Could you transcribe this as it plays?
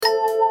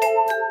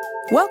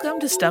Welcome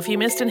to Stuff You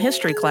Missed in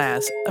History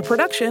Class, a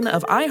production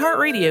of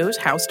iHeartRadio's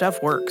How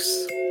Stuff Works.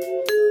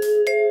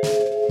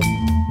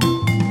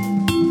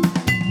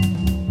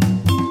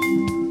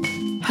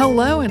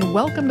 Hello and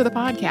welcome to the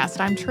podcast.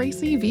 I'm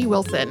Tracy V.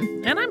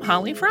 Wilson. And I'm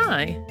Holly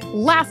Fry.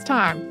 Last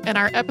time in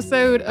our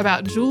episode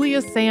about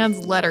Julius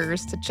Sand's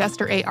letters to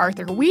Chester A.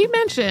 Arthur, we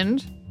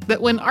mentioned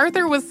that when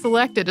Arthur was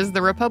selected as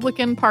the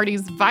Republican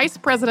Party's vice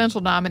presidential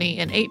nominee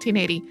in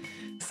 1880,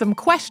 some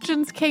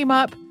questions came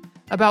up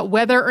about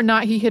whether or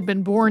not he had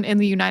been born in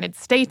the United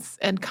States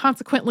and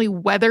consequently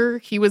whether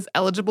he was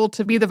eligible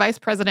to be the vice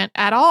president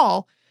at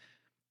all.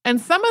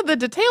 And some of the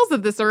details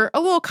of this are a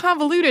little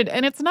convoluted,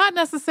 and it's not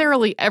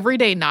necessarily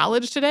everyday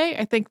knowledge today.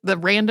 I think the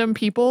random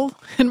people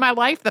in my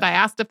life that I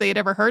asked if they had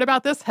ever heard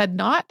about this had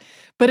not.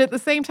 But at the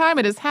same time,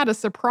 it has had a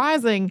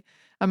surprising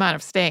amount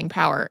of staying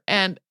power.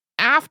 And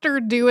after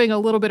doing a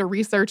little bit of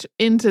research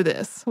into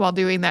this while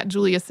doing that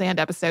Julius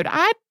Sand episode,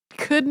 I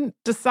couldn't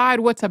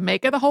decide what to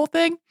make of the whole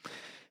thing.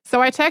 So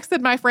I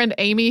texted my friend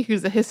Amy,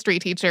 who's a history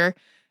teacher,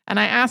 and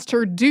I asked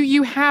her, do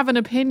you have an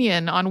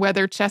opinion on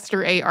whether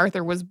Chester A.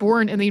 Arthur was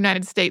born in the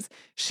United States?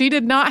 She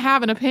did not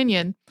have an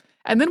opinion.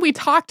 And then we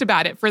talked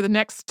about it for the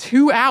next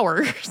 2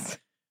 hours.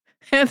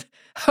 And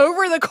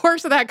over the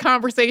course of that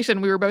conversation,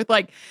 we were both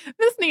like,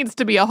 this needs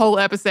to be a whole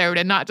episode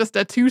and not just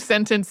a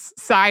 2-sentence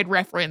side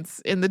reference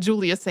in the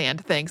Julius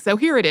Sand thing. So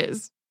here it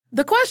is.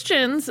 The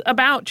questions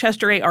about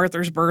Chester A.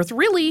 Arthur's birth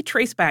really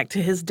trace back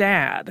to his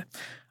dad.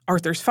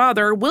 Arthur's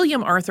father,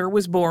 William Arthur,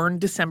 was born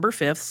December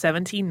 5th,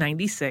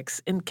 1796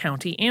 in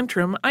County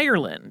Antrim,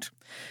 Ireland.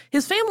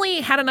 His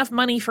family had enough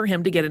money for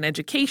him to get an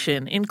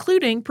education,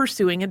 including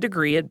pursuing a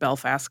degree at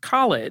Belfast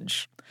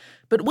College.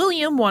 But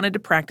William wanted to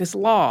practice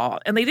law,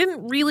 and they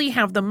didn't really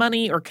have the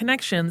money or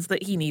connections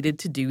that he needed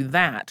to do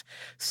that.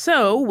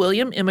 So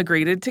William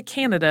immigrated to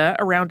Canada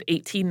around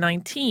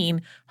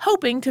 1819,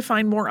 hoping to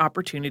find more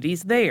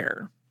opportunities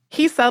there.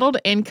 He settled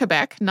in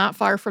Quebec, not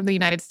far from the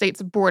United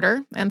States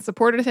border, and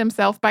supported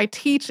himself by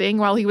teaching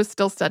while he was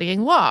still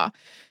studying law.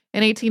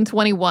 In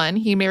 1821,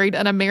 he married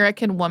an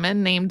American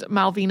woman named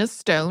Malvina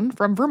Stone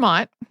from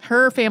Vermont.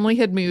 Her family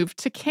had moved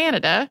to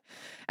Canada,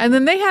 and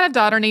then they had a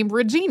daughter named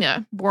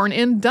Regina, born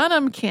in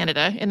Dunham,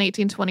 Canada in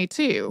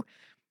 1822.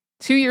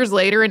 2 years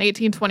later, in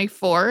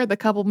 1824, the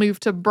couple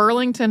moved to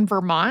Burlington,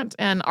 Vermont,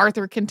 and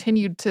Arthur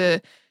continued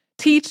to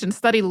teach and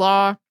study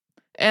law.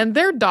 And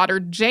their daughter,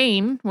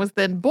 Jane, was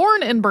then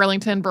born in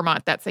Burlington,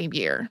 Vermont that same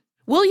year.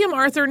 William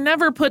Arthur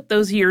never put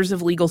those years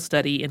of legal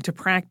study into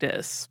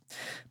practice.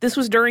 This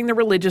was during the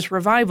religious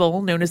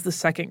revival known as the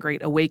Second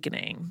Great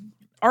Awakening.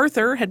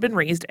 Arthur had been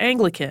raised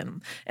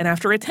Anglican, and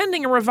after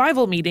attending a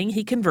revival meeting,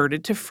 he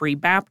converted to Free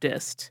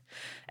Baptist.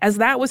 As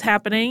that was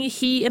happening,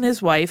 he and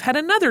his wife had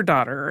another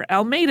daughter,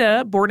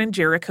 Almeida, born in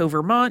Jericho,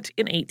 Vermont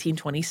in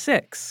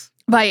 1826.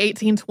 By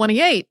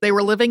 1828, they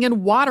were living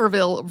in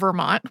Waterville,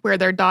 Vermont, where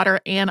their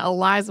daughter Anne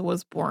Eliza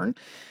was born.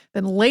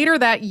 Then later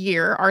that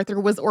year, Arthur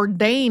was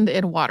ordained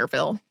in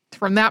Waterville.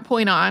 From that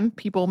point on,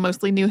 people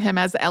mostly knew him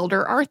as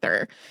Elder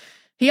Arthur.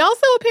 He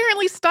also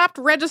apparently stopped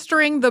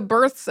registering the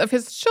births of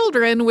his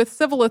children with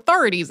civil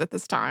authorities at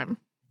this time.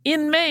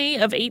 In May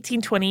of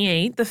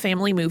 1828, the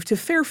family moved to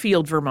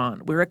Fairfield,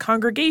 Vermont, where a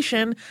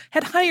congregation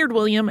had hired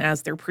William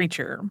as their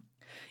preacher.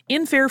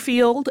 In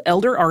Fairfield,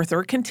 Elder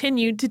Arthur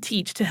continued to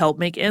teach to help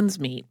make ends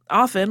meet,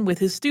 often with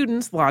his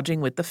students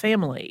lodging with the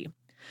family.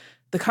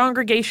 The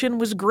congregation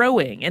was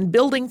growing and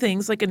building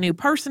things like a new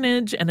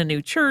parsonage and a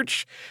new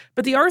church,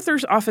 but the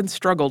Arthurs often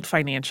struggled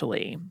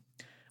financially.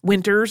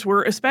 Winters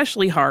were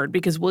especially hard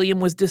because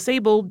William was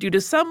disabled due to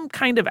some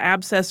kind of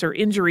abscess or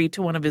injury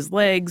to one of his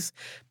legs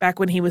back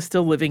when he was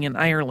still living in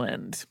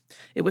Ireland.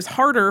 It was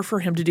harder for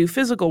him to do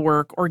physical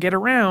work or get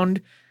around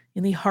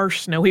in the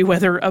harsh, snowy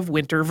weather of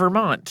winter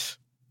Vermont.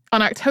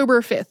 On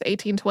October 5th,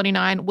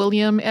 1829,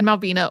 William and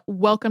Malvina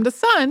welcomed a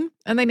son,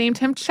 and they named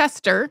him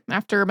Chester,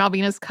 after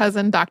Malvina's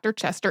cousin, Dr.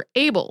 Chester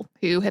Abel,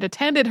 who had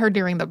attended her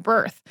during the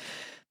birth.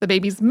 The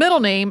baby's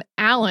middle name,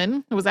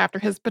 Allen, was after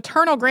his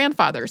paternal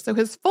grandfather, so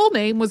his full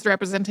name was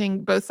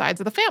representing both sides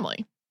of the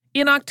family.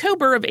 In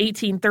October of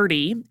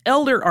 1830,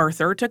 Elder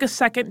Arthur took a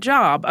second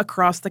job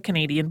across the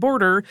Canadian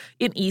border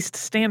in East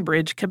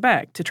Stanbridge,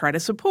 Quebec, to try to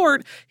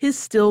support his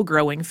still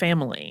growing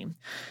family.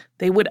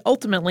 They would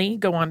ultimately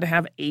go on to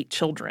have 8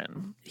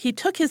 children. He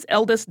took his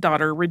eldest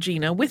daughter,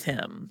 Regina, with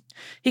him.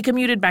 He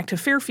commuted back to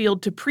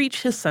Fairfield to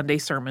preach his Sunday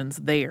sermons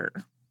there.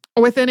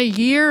 Within a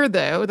year,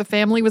 though, the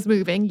family was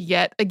moving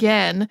yet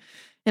again.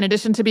 In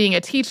addition to being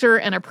a teacher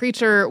and a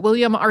preacher,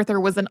 William Arthur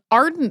was an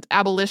ardent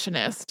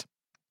abolitionist.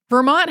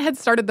 Vermont had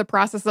started the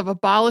process of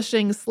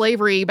abolishing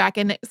slavery back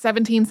in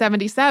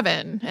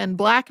 1777, and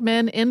Black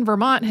men in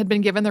Vermont had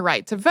been given the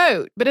right to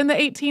vote. But in the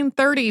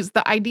 1830s,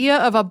 the idea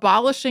of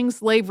abolishing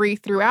slavery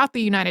throughout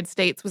the United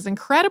States was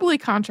incredibly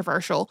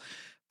controversial.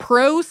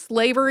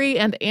 Pro-slavery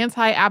and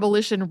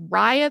anti-abolition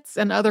riots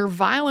and other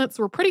violence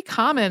were pretty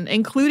common,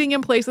 including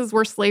in places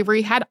where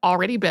slavery had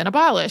already been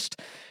abolished.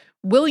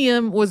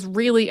 William was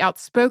really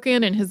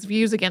outspoken in his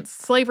views against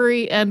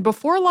slavery, and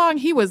before long,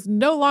 he was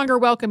no longer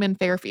welcome in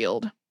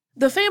Fairfield.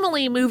 The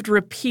family moved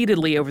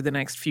repeatedly over the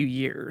next few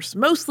years,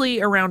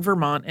 mostly around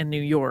Vermont and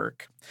New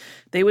York.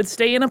 They would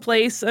stay in a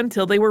place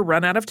until they were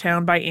run out of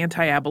town by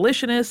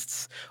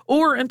anti-abolitionists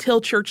or until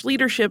church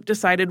leadership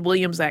decided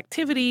William's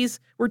activities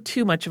were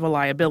too much of a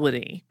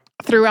liability.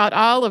 Throughout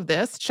all of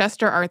this,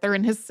 Chester Arthur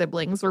and his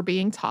siblings were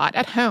being taught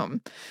at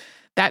home.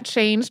 That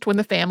changed when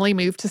the family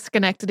moved to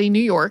Schenectady, New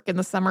York in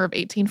the summer of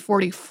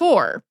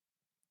 1844.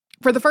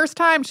 For the first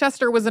time,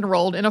 Chester was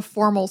enrolled in a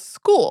formal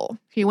school.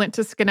 He went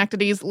to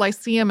Schenectady's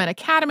Lyceum and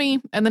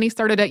Academy, and then he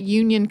started at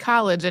Union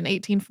College in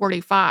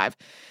 1845.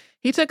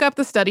 He took up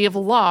the study of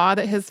law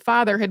that his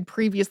father had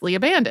previously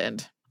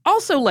abandoned.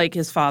 Also like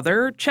his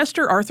father,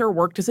 Chester Arthur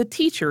worked as a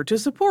teacher to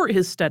support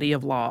his study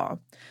of law.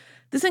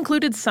 This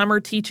included summer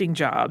teaching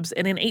jobs,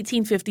 and in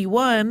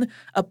 1851,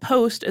 a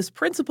post as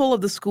principal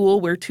of the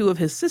school where two of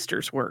his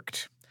sisters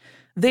worked.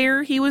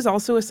 There, he was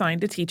also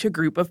assigned to teach a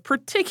group of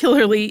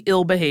particularly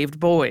ill-behaved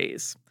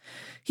boys.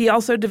 He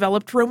also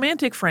developed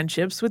romantic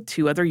friendships with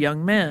two other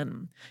young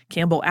men,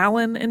 Campbell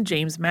Allen and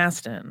James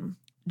Maston.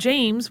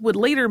 James would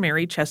later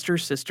marry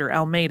Chester's sister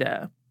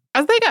Almeda.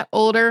 As they got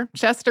older,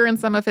 Chester and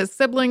some of his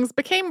siblings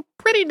became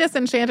pretty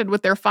disenchanted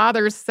with their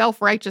father's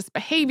self-righteous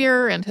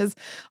behavior and his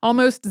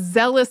almost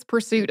zealous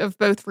pursuit of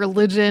both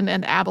religion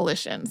and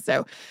abolition.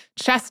 So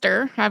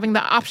Chester, having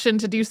the option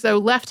to do so,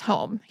 left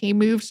home. He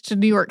moved to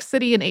New York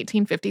City in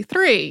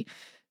 1853.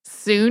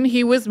 Soon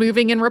he was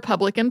moving in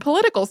Republican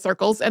political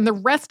circles, and the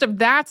rest of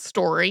that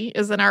story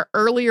is in our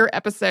earlier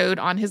episode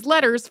on his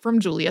letters from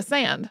Julia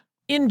Sand.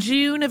 In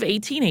June of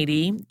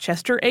 1880,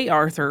 Chester A.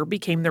 Arthur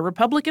became the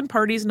Republican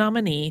Party's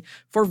nominee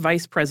for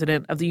Vice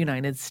President of the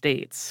United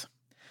States.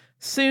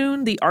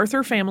 Soon, the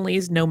Arthur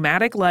family's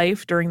nomadic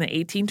life during the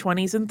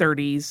 1820s and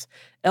 30s,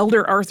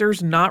 Elder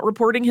Arthur's not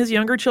reporting his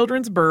younger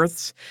children's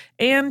births,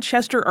 and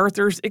Chester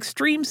Arthur's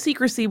extreme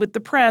secrecy with the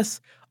press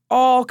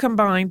all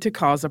combined to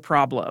cause a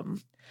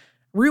problem.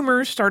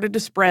 Rumors started to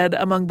spread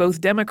among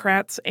both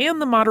Democrats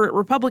and the moderate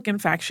Republican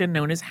faction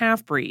known as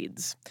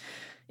half-breeds.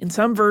 In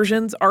some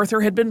versions,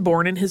 Arthur had been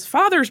born in his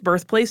father's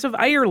birthplace of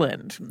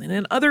Ireland, and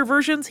in other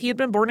versions, he had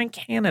been born in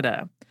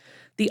Canada.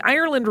 The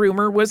Ireland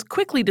rumor was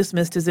quickly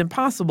dismissed as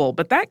impossible,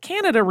 but that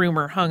Canada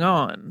rumor hung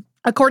on.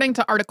 According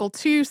to Article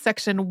 2,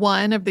 Section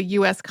 1 of the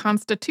U.S.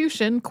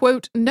 Constitution,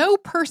 quote, no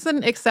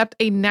person except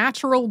a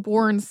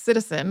natural-born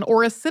citizen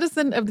or a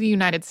citizen of the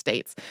United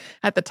States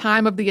at the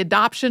time of the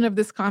adoption of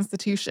this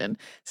Constitution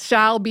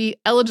shall be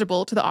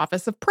eligible to the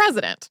office of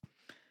president.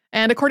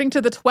 And according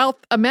to the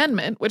 12th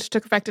Amendment, which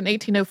took effect in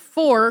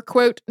 1804,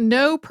 quote,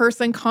 no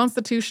person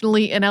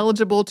constitutionally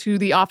ineligible to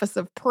the office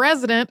of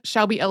president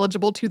shall be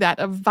eligible to that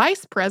of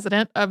vice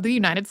president of the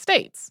United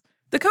States.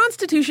 The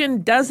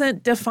Constitution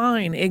doesn't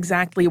define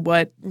exactly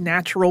what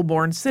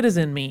natural-born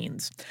citizen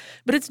means,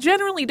 but it's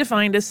generally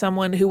defined as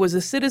someone who was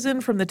a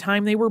citizen from the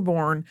time they were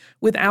born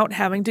without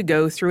having to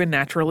go through a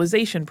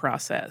naturalization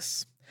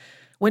process.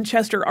 When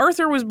Chester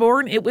Arthur was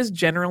born, it was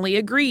generally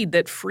agreed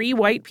that free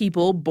white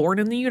people born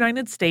in the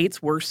United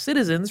States were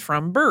citizens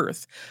from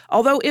birth,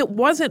 although it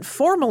wasn't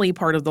formally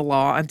part of the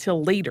law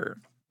until later.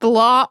 The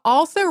law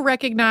also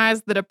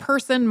recognized that a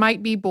person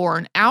might be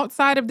born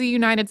outside of the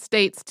United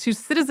States to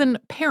citizen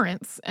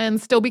parents and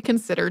still be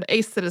considered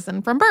a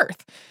citizen from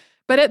birth.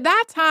 But at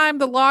that time,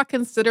 the law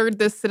considered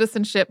this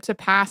citizenship to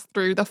pass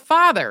through the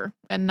father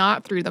and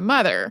not through the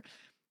mother.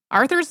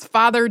 Arthur's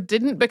father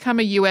didn't become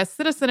a U.S.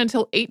 citizen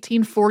until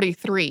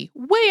 1843,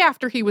 way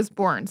after he was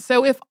born.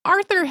 So if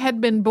Arthur had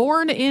been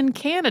born in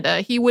Canada,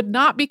 he would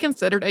not be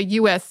considered a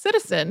U.S.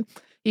 citizen,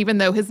 even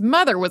though his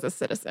mother was a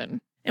citizen.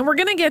 And we're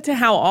going to get to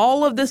how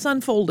all of this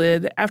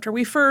unfolded after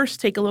we first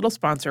take a little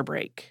sponsor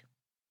break.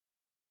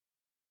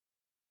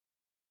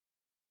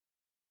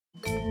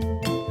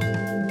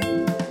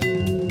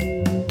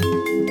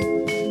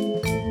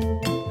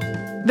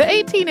 The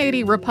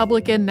 1880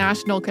 Republican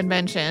National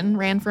Convention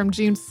ran from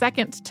June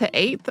 2nd to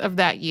 8th of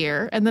that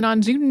year, and then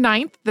on June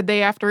 9th, the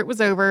day after it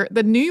was over,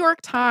 the New York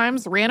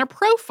Times ran a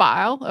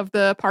profile of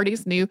the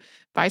party's new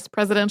vice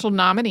presidential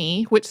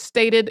nominee, which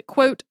stated,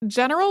 quote,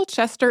 General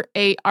Chester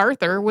A.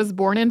 Arthur was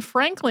born in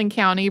Franklin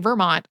County,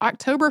 Vermont,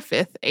 October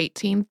 5th,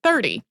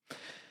 1830.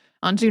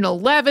 On June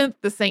 11th,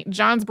 the St.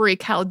 Johnsbury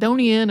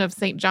Caledonian of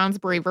St.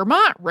 Johnsbury,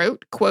 Vermont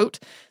wrote, quote,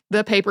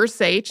 the papers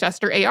say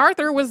Chester A.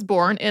 Arthur was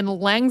born in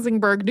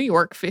Lansingburg, New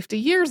York 50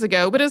 years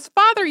ago, but his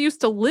father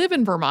used to live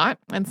in Vermont,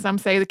 and some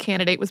say the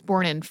candidate was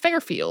born in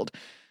Fairfield.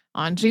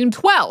 On June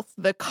 12th,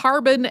 the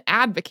Carbon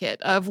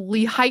Advocate of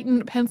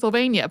Lehighton,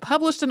 Pennsylvania,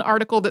 published an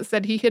article that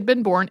said he had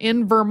been born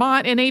in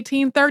Vermont in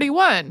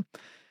 1831.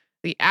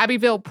 The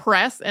Abbeville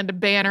Press and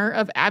Banner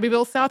of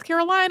Abbeville, South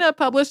Carolina,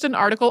 published an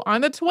article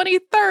on the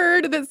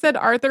 23rd that said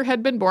Arthur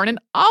had been born in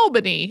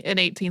Albany in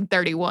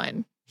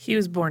 1831. He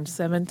was born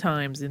 7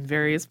 times in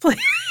various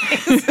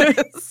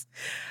places.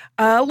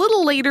 A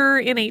little later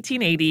in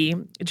 1880,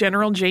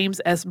 General James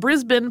S.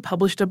 Brisbane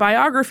published a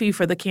biography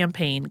for the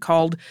campaign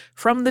called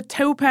From the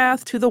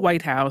Towpath to the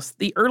White House,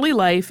 The Early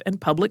Life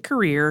and Public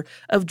Career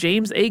of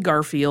James A.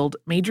 Garfield,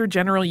 Major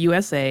General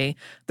USA,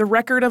 the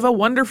record of a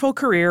wonderful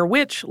career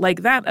which,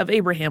 like that of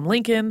Abraham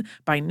Lincoln,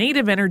 by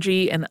native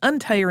energy and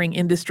untiring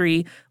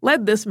industry,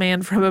 led this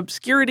man from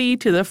obscurity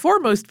to the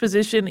foremost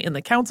position in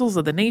the councils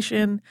of the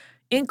nation,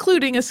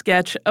 including a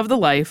sketch of the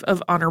life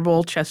of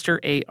Honorable Chester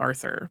A.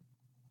 Arthur.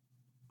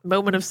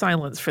 Moment of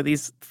silence for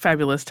these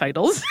fabulous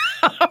titles.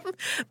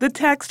 The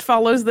text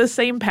follows the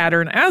same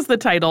pattern as the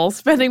title,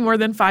 spending more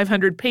than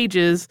 500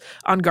 pages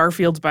on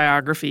Garfield's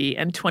biography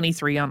and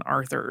 23 on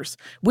Arthur's,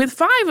 with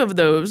 5 of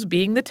those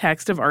being the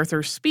text of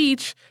Arthur's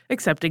speech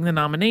accepting the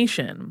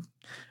nomination.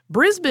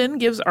 Brisbane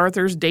gives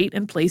Arthur's date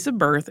and place of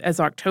birth as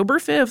October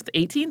 5th,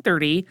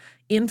 1830,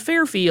 in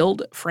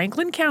Fairfield,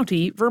 Franklin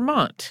County,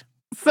 Vermont.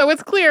 So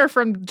it's clear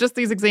from just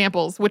these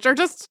examples, which are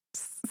just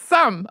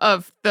some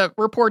of the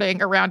reporting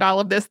around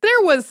all of this,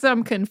 there was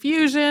some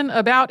confusion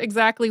about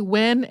exactly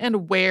when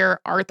and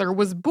where Arthur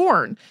was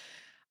born.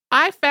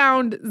 I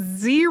found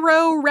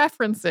 0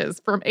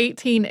 references from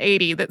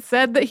 1880 that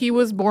said that he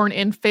was born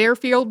in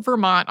Fairfield,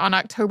 Vermont on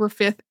October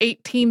 5th,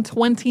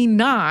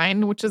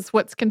 1829, which is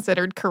what's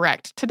considered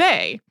correct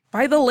today.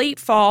 By the late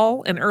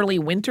fall and early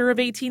winter of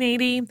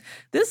 1880,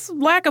 this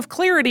lack of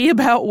clarity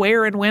about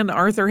where and when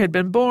Arthur had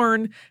been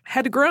born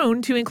had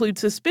grown to include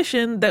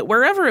suspicion that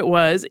wherever it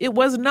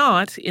was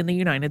not in the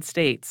United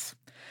States.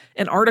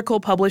 An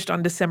article published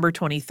on December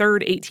 23,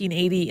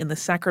 1880 in the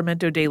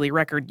Sacramento Daily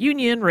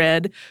Record-Union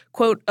read,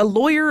 quote, "A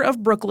lawyer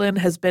of Brooklyn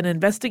has been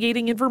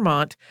investigating in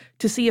Vermont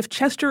to see if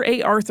Chester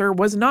A. Arthur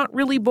was not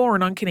really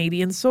born on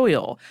Canadian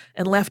soil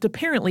and left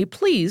apparently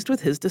pleased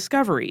with his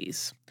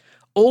discoveries.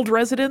 Old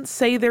residents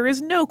say there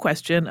is no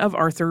question of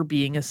Arthur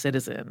being a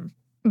citizen."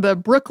 The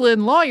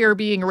Brooklyn lawyer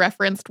being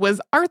referenced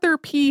was Arthur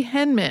P.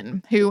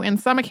 Hinman, who in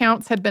some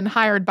accounts had been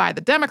hired by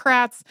the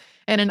Democrats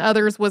and in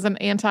others was an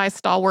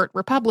anti-stalwart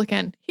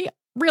Republican. He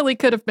really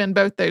could have been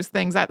both those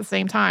things at the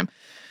same time.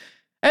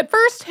 At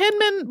first,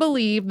 Hinman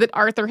believed that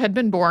Arthur had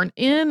been born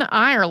in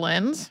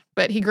Ireland,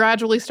 but he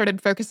gradually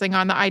started focusing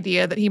on the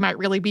idea that he might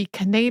really be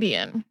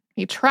Canadian.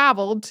 He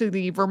traveled to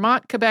the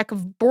Vermont-Quebec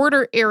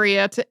border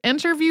area to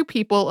interview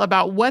people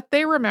about what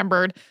they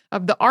remembered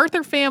of the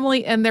Arthur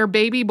family and their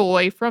baby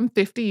boy from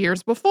 50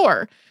 years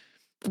before.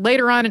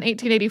 Later on in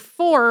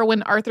 1884,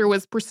 when Arthur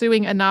was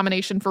pursuing a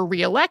nomination for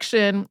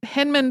re-election,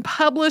 Hinman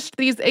published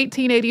these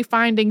 1880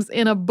 findings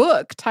in a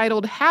book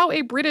titled How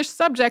a British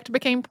Subject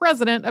Became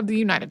President of the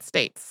United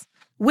States.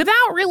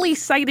 Without really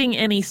citing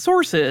any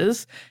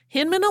sources,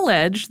 Hinman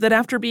alleged that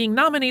after being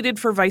nominated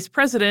for vice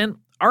president,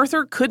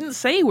 Arthur couldn't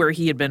say where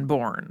he had been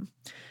born.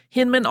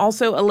 Hinman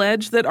also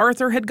alleged that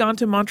Arthur had gone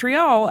to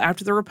Montreal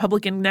after the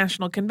Republican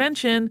National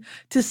Convention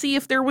to see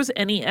if there was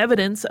any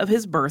evidence of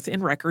his birth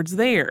in records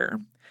there.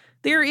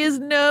 There is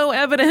no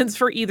evidence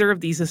for either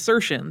of these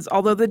assertions,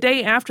 although the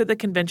day after the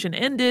convention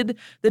ended,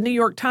 the New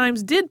York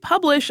Times did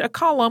publish a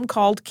column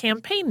called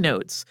Campaign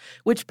Notes,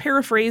 which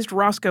paraphrased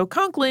Roscoe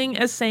Conkling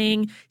as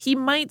saying he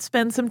might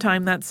spend some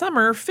time that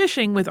summer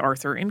fishing with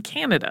Arthur in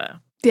Canada.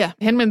 Yeah,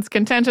 Hinman's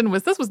contention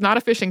was this was not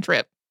a fishing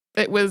trip.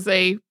 It was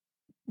a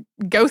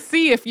go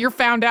see if you're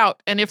found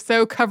out, and if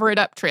so, cover it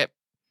up trip.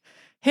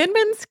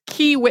 Hinman's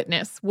key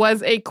witness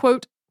was a,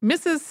 quote,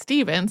 Mrs.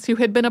 Stevens, who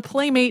had been a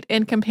playmate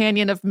and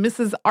companion of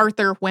Mrs.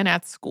 Arthur when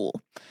at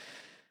school.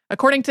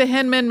 According to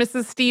Hinman,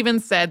 Mrs.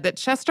 Stevens said that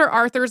Chester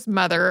Arthur's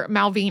mother,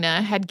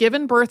 Malvina, had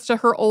given birth to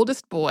her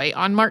oldest boy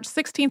on March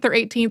 16th or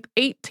 18th,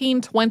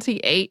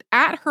 1828,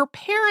 at her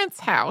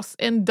parents' house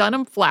in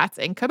Dunham Flats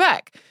in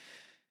Quebec.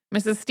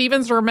 Mrs.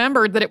 Stevens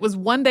remembered that it was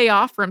one day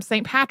off from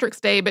St.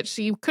 Patrick's Day, but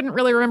she couldn't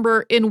really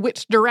remember in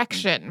which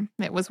direction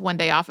it was one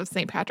day off of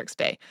St. Patrick's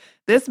Day.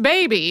 This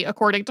baby,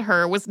 according to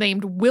her, was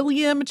named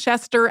William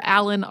Chester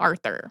Allen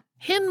Arthur.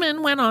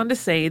 Hinman went on to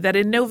say that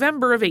in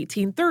November of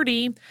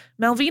 1830,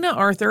 Malvina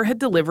Arthur had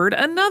delivered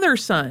another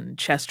son,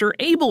 Chester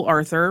Abel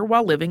Arthur,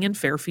 while living in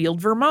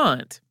Fairfield,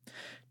 Vermont.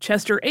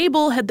 Chester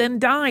Abel had then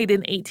died in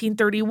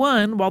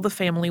 1831 while the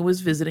family was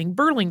visiting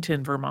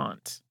Burlington,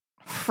 Vermont.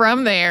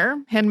 From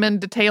there, Hinman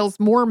details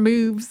more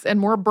moves and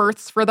more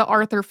births for the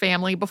Arthur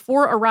family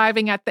before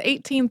arriving at the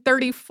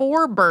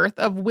 1834 birth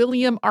of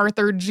William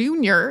Arthur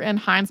Jr. in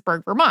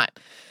Hinesburg, Vermont.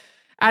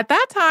 At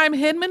that time,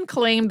 Hinman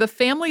claimed the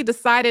family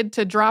decided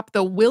to drop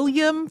the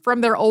William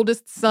from their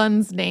oldest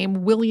son's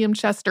name, William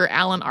Chester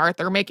Allen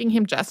Arthur, making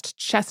him just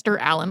Chester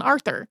Allen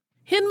Arthur.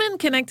 Hinman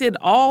connected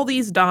all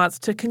these dots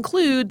to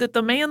conclude that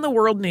the man the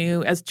world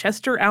knew as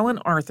Chester Allen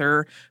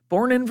Arthur,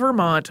 born in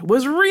Vermont,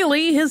 was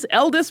really his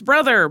eldest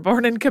brother,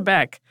 born in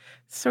Quebec.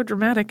 So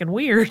dramatic and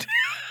weird.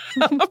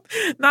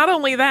 Not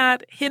only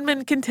that,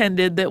 Hinman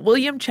contended that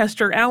William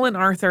Chester Allen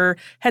Arthur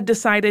had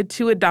decided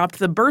to adopt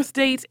the birth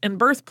date and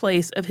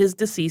birthplace of his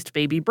deceased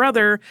baby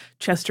brother,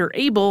 Chester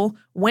Abel,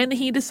 when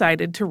he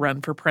decided to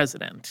run for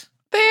president.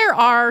 There there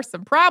are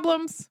some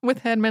problems with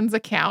Hinman's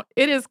account.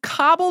 It is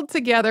cobbled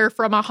together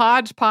from a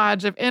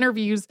hodgepodge of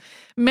interviews,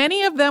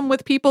 many of them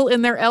with people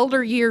in their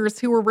elder years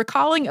who were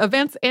recalling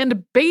events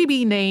and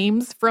baby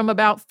names from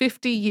about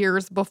 50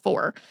 years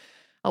before.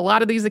 A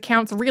lot of these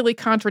accounts really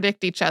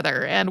contradict each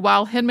other, and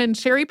while Hinman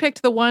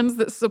cherry-picked the ones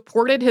that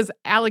supported his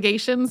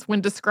allegations when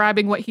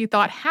describing what he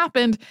thought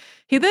happened,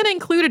 he then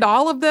included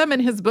all of them in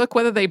his book,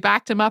 whether they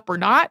backed him up or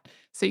not.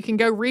 So you can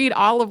go read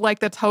all of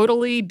the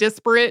totally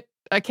disparate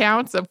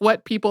accounts of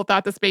what people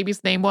thought this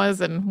baby's name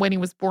was and when he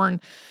was born.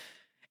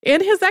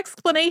 In his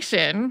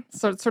explanation,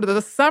 so sort of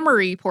the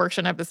summary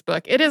portion of this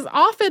book, it is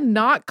often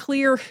not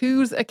clear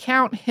whose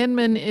account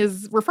Hinman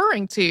is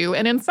referring to,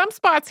 and in some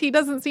spots, he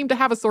doesn't seem to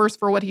have a source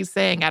for what he's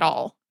saying at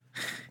all.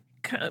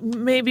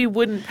 Maybe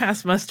wouldn't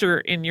pass muster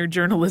in your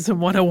Journalism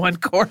 101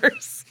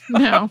 course.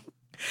 No.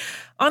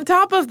 On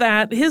top of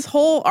that, his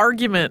whole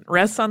argument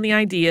rests on the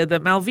idea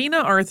that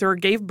Malvina Arthur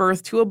gave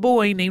birth to a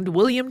boy named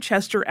William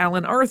Chester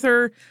Allen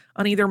Arthur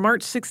on either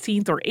March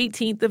 16th or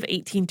 18th of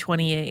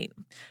 1828.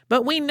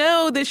 But we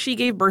know that she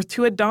gave birth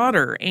to a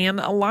daughter, Anne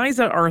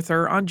Eliza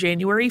Arthur, on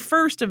January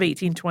 1st of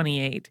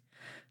 1828.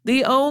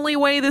 The only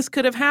way this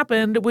could have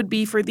happened would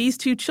be for these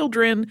two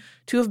children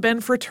to have been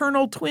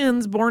fraternal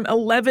twins born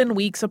 11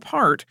 weeks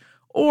apart,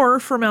 or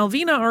for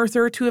Malvina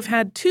Arthur to have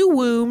had two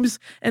wombs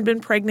and been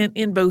pregnant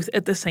in both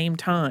at the same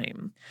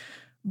time.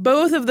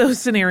 Both of those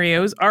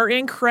scenarios are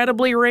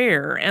incredibly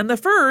rare, and the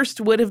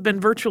first would have been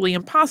virtually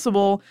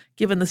impossible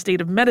given the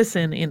state of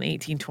medicine in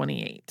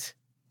 1828.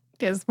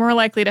 It's more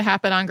likely to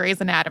happen on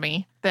Grey's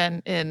Anatomy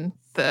than in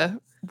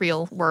the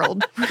real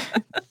world.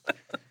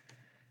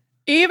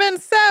 Even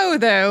so,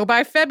 though,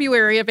 by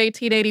February of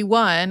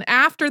 1881,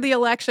 after the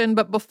election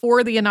but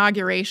before the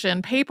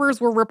inauguration, papers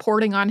were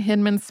reporting on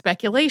Hinman's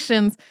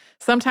speculations,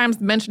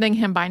 sometimes mentioning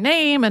him by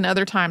name and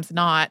other times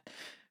not.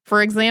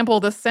 For example,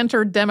 the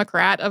Center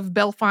Democrat of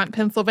Bellefonte,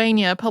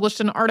 Pennsylvania, published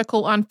an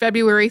article on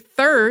February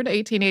 3rd,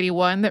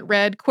 1881 that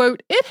read,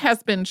 quote, "It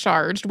has been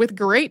charged with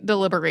great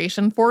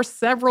deliberation for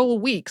several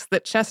weeks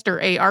that Chester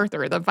A.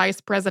 Arthur, the vice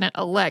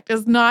president-elect,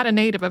 is not a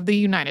native of the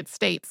United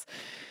States.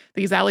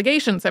 These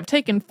allegations have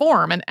taken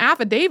form, and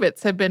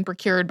affidavits have been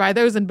procured by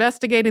those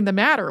investigating the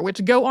matter,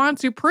 which go on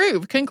to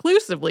prove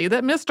conclusively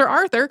that Mr.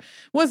 Arthur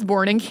was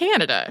born in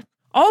Canada."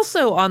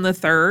 Also on the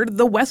 3rd,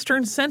 the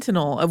Western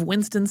Sentinel of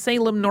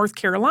Winston-Salem, North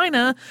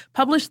Carolina,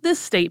 published this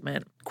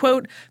statement,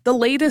 quote, "The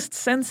latest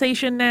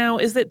sensation now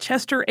is that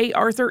Chester A.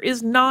 Arthur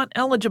is not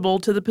eligible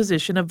to the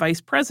position of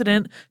vice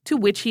president to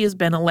which he has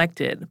been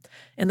elected,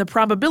 and the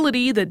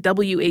probability that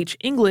W.H.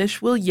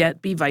 English will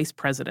yet be vice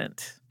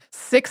president."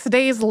 6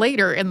 days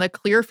later, in the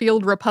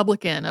Clearfield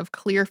Republican of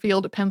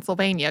Clearfield,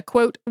 Pennsylvania,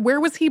 quote,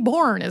 "Where was he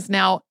born is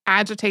now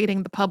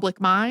agitating the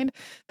public mind.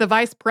 The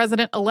vice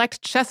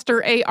president-elect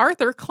Chester A.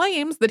 Arthur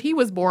claims that he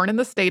was born in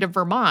the state of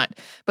Vermont,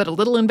 but a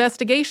little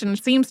investigation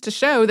seems to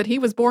show that he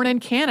was born in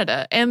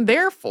Canada and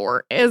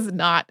therefore is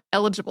not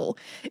eligible.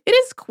 It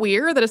is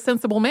queer that a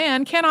sensible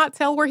man cannot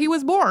tell where he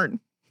was born."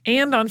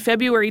 And on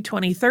February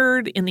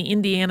 23rd, in the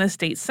Indiana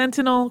State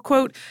Sentinel,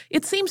 quote,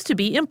 "It seems to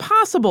be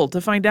impossible to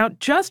find out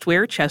just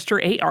where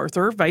Chester A.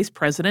 Arthur, vice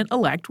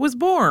president-elect, was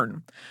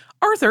born.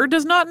 Arthur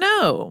does not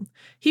know.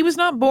 He was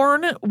not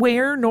born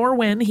where nor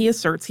when he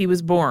asserts he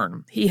was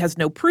born. He has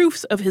no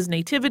proofs of his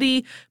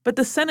nativity, but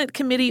the Senate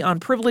Committee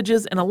on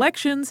Privileges and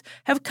Elections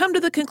have come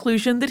to the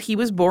conclusion that he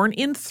was born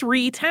in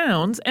 3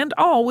 towns and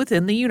all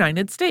within the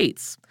United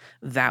States.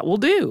 That will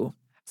do."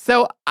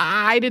 So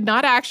I did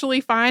not actually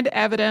find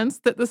evidence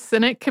that the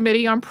Senate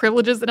Committee on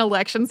Privileges and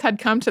Elections had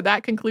come to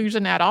that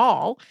conclusion at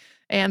all.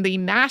 And the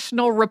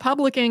National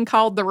Republican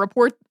called the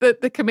report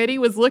that the committee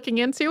was looking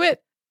into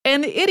it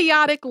an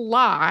idiotic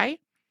lie.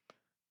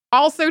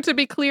 Also, to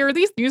be clear,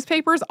 these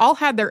newspapers all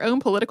had their own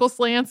political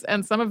slants,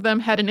 and some of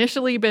them had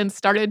initially been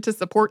started to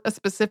support a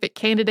specific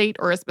candidate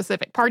or a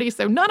specific party.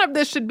 So none of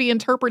this should be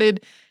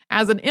interpreted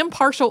as an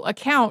impartial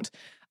account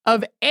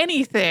of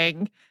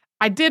anything.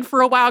 I did for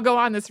a while go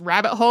on this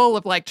rabbit hole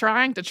of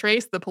trying to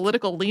trace the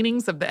political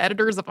leanings of the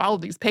editors of all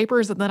of these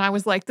papers. And then I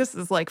was like, this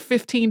is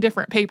 15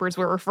 different papers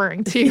we're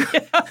referring to.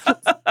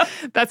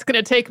 That's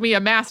going to take me a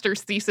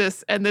master's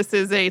thesis. And this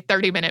is a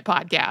 30-minute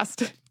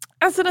podcast.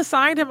 As an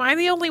aside, am I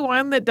the only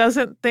one that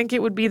doesn't think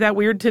it would be that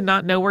weird to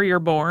not know where you're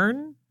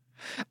born?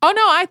 Oh,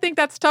 no, I think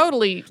that's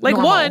totally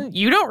normal. 1,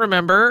 you don't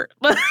remember.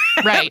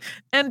 Right.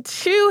 And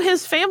 2,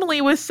 his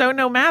family was so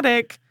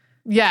nomadic.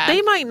 Yeah.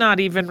 They might not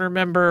even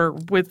remember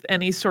with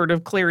any sort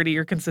of clarity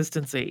or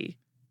consistency.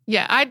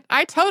 Yeah,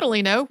 I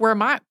totally know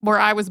where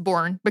I was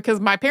born because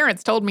my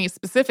parents told me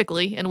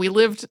specifically, and we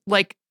lived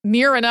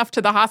near enough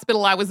to the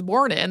hospital I was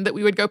born in that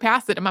we would go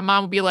past it and my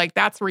mom would be like,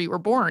 "That's where you were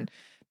born."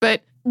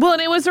 But well,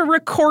 and it was a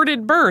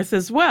recorded birth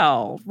as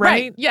well,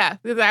 right? Yeah,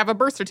 I have a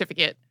birth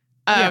certificate.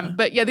 Yeah.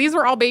 But yeah, these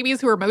were all babies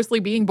who were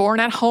mostly being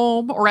born at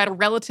home or at a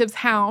relative's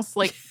house,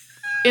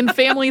 in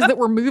families that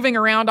were moving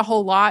around a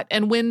whole lot.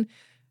 And when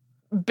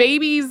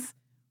babies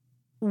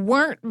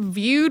weren't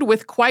viewed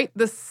with quite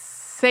the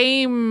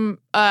same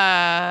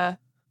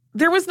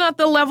There was not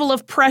the level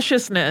of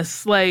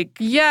preciousness,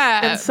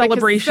 and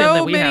celebration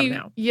that we have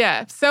now.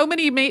 Yeah, so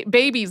many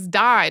babies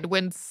died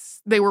when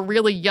they were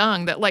really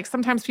young that,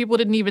 sometimes people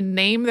didn't even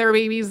name their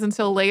babies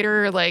until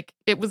later.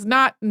 It was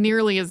not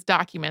nearly as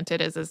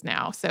documented as is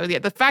now. So, yeah,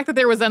 the fact that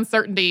there was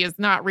uncertainty is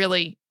not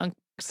really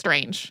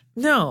strange.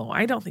 No,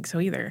 I don't think so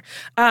either.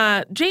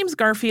 James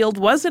Garfield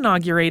was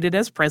inaugurated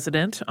as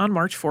president on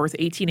March 4th,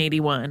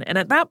 1881. And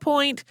at that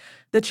point,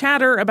 the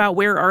chatter about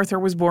where Arthur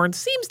was born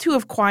seems to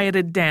have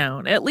quieted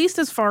down, at least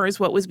as far as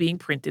what was being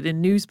printed in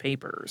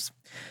newspapers.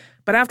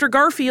 But after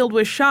Garfield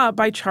was shot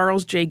by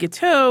Charles J.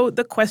 Guiteau,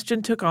 the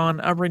question took on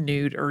a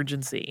renewed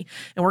urgency.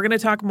 And we're going to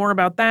talk more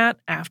about that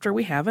after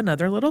we have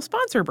another little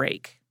sponsor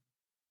break.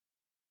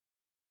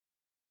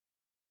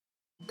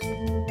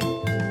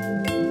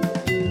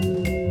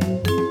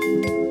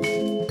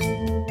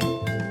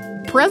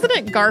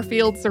 President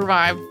Garfield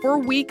survived for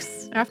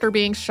weeks after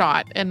being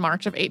shot in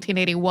March of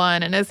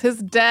 1881, and as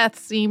his death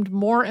seemed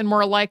more and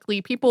more likely,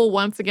 people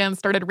once again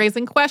started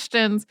raising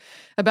questions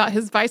about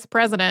his vice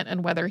president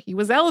and whether he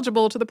was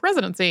eligible to the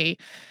presidency.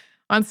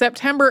 On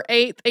September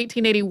 8th,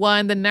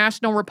 1881, the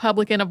National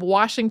Republican of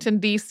Washington,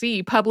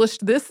 D.C.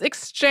 published this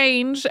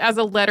exchange as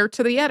a letter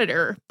to the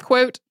editor.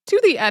 Quote, "To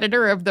the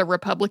editor of the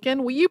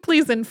Republican, will you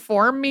please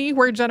inform me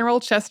where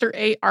General Chester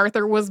A.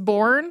 Arthur was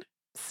born?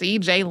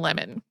 C.J.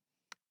 Lemon."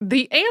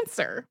 The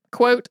answer,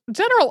 quote,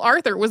 "General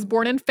Arthur was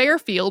born in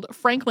Fairfield,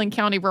 Franklin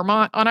County,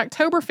 Vermont on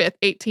October 5th,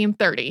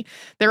 1830.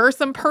 There are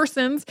some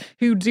persons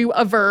who do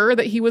aver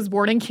that he was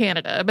born in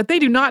Canada, but they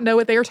do not know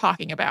what they are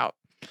talking about."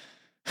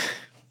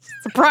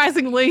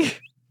 Surprisingly,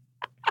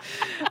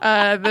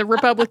 the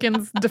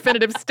Republicans'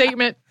 definitive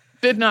statement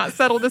did not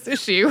settle this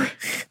issue.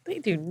 They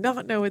do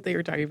not know what they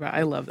were talking about.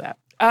 I love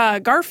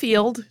that.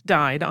 Garfield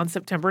died on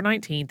September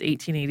 19th,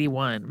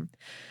 1881.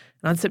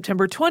 On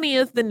September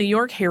 20th, the New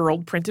York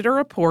Herald printed a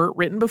report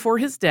written before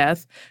his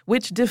death,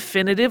 which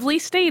definitively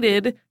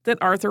stated that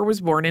Arthur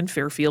was born in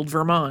Fairfield,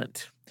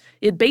 Vermont.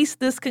 It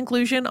based this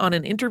conclusion on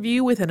an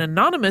interview with an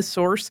anonymous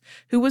source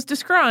who was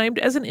described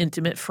as an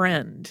intimate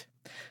friend.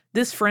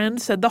 This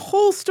friend said the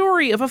whole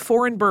story of a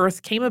foreign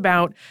birth came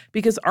about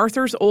because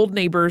Arthur's old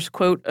neighbors,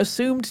 quote,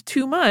 "assumed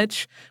too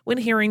much" when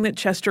hearing that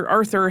Chester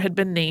Arthur had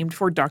been named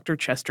for Dr.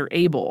 Chester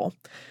Abel.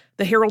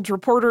 The Herald's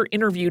reporter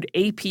interviewed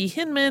A.P.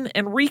 Hinman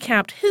and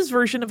recapped his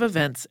version of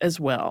events as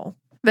well.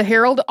 The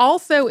Herald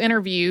also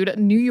interviewed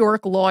New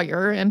York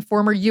lawyer and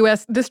former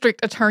U.S.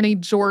 District Attorney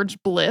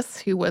George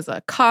Bliss, who was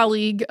a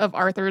colleague of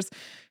Arthur's,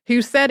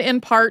 who said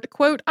in part,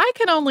 quote, "I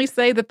can only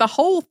say that the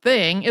whole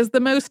thing is the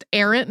most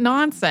arrant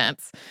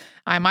nonsense.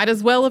 I might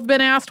as well have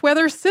been asked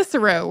whether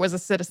Cicero was a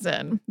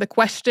citizen. The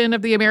question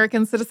of the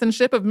American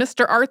citizenship of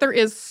Mr. Arthur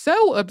is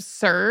so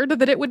absurd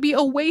that it would be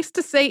a waste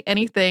to say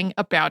anything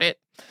about it."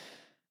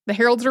 The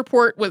Herald's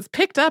report was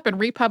picked up and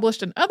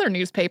republished in other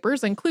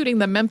newspapers, including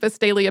the Memphis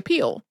Daily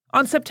Appeal.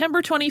 On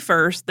September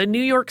 21st, the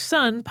New York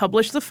Sun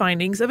published the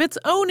findings of its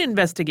own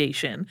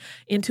investigation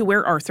into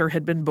where Arthur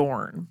had been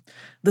born.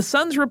 The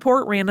Sun's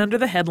report ran under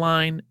the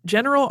headline,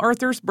 "General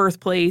Arthur's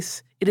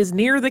Birthplace. It is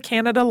near the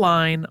Canada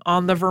line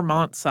on the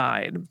Vermont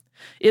side."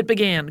 It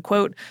began,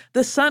 quote,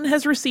 "The Sun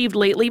has received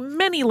lately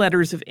many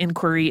letters of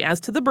inquiry as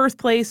to the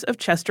birthplace of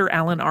Chester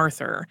Alan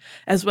Arthur,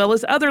 as well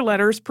as other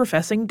letters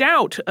professing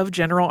doubt of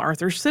General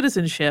Arthur's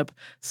citizenship,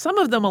 some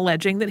of them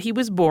alleging that he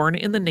was born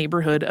in the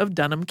neighborhood of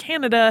Dunham,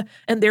 Canada,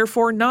 and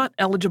therefore not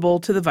eligible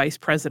to the vice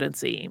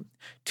presidency.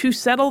 To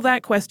settle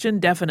that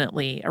question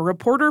definitely, a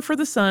reporter for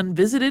The Sun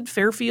visited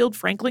Fairfield,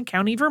 Franklin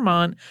County,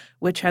 Vermont,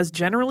 which has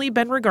generally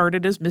been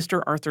regarded as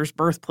Mr. Arthur's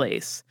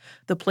birthplace.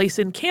 The place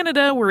in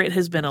Canada where it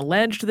has been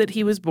alleged that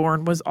he was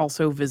born was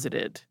also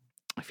visited."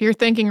 If you're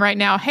thinking right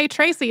now, hey,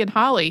 Tracy and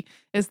Holly,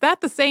 is that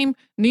the same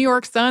New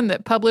York Sun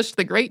that published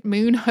the Great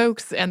Moon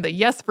Hoax and the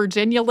Yes,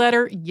 Virginia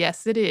letter?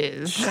 Yes, it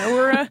is.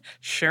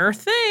 Sure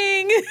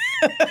thing.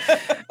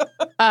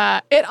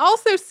 It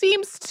also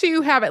seems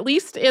to have, at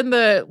least in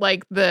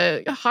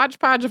the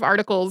hodgepodge of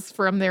articles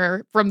from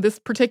this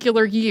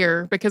particular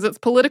year, because its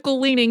political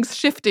leanings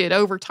shifted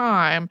over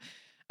time,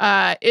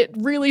 it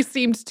really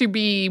seems to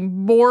be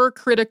more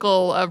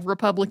critical of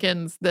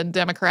Republicans than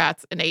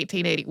Democrats in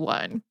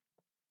 1881.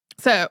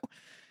 So,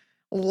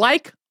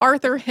 like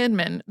Arthur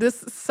Hinman,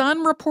 this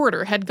Sun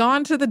reporter had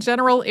gone to the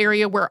general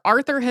area where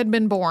Arthur had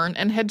been born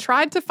and had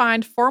tried to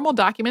find formal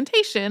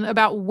documentation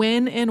about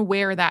when and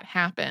where that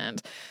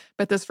happened.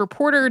 But this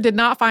reporter did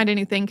not find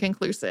anything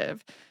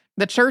conclusive.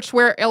 The church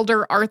where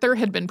Elder Arthur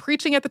had been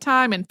preaching at the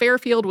time in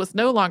Fairfield was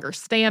no longer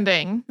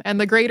standing, and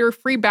the greater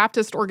Free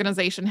Baptist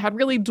organization had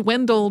really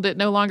dwindled. It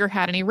no longer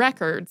had any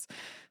records.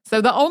 So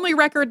the only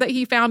record that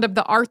he found of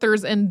the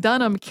Arthurs in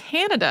Dunham,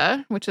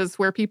 Canada, which is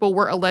where people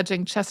were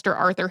alleging Chester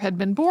Arthur had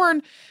been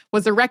born,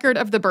 was a record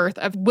of the birth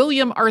of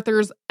William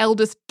Arthur's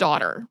eldest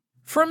daughter.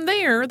 From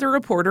there, the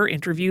reporter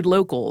interviewed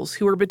locals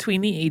who were between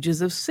the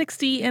ages of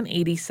 60 and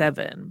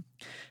 87.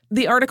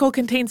 The article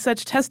contains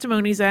such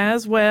testimonies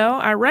as, well,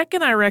 I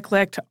reckon I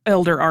recollect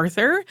Elder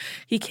Arthur.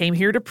 He came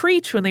here to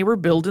preach when they were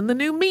building the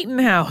new meeting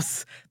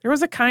house. There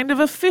was a kind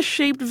of a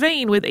fish-shaped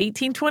vein with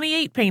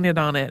 1828 painted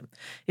on it.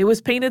 It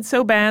was painted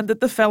so bad that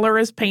the feller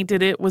as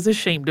painted it was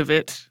ashamed of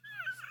it.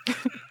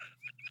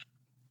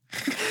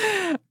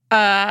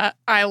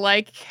 I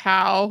like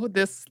how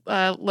this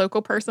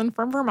local person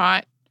from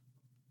Vermont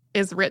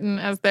is written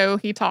as though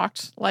he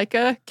talked like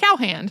a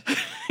cowhand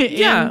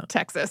in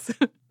Texas.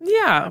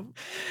 Yeah.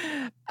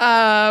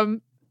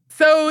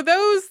 So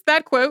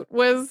that quote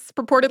was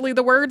purportedly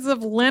the words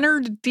of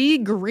Leonard D.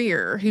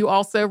 Greer, who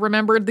also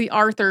remembered the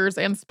Arthurs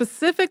and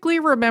specifically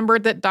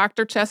remembered that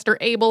Dr. Chester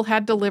Abel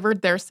had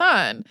delivered their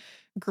son.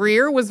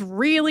 Greer was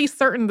really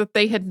certain that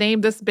they had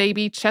named this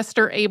baby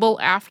Chester Abel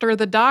after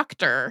the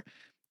doctor.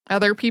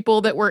 Other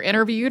people that were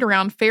interviewed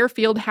around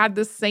Fairfield had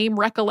the same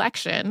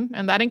recollection,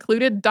 and that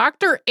included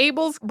Dr.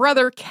 Abel's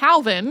brother,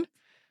 Calvin.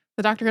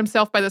 The doctor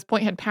himself by this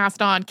point had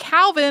passed on.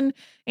 Calvin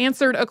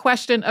answered a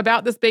question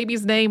about this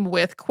baby's name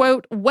with,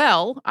 quote,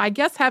 well, I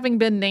guess having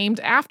been named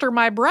after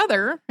my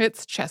brother,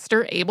 it's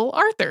Chester Abel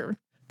Arthur.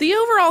 The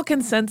overall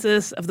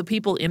consensus of the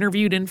people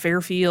interviewed in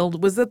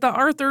Fairfield was that the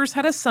Arthurs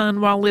had a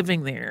son while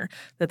living there,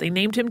 that they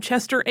named him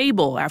Chester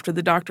Abel after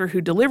the doctor who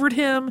delivered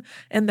him,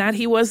 and that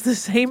he was the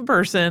same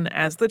person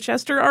as the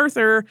Chester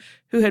Arthur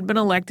who had been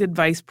elected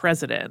vice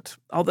president.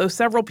 Although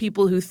several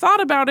people who thought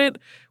about it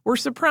were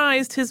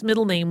surprised his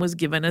middle name was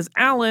given as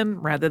Allen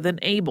rather than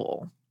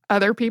Abel.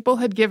 Other people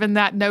had given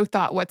that no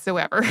thought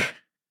whatsoever.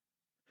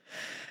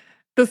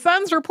 The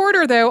Sun's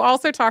reporter, though,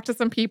 also talked to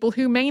some people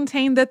who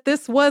maintained that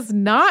this was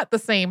not the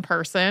same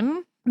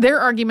person.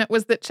 Their argument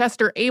was that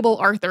Chester Abel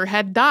Arthur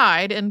had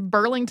died in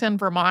Burlington,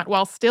 Vermont,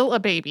 while still a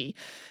baby,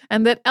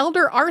 and that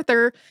Elder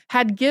Arthur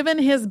had given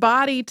his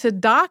body to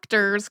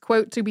doctors,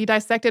 quote, to be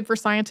dissected for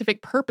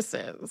scientific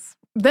purposes.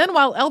 Then,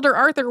 while Elder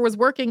Arthur was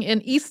working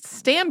in East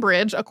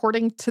Stanbridge,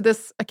 according to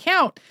this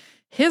account,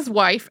 his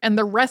wife and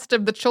the rest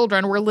of the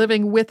children were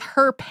living with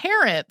her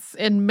parents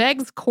in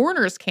Meg's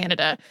Corners,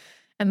 Canada.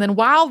 And then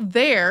while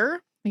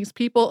there, these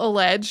people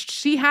alleged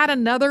she had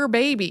another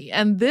baby,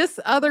 and this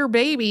other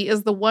baby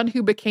is the one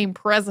who became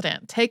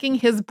president, taking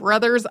his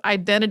brother's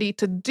identity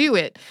to do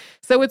it.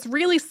 So it's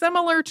really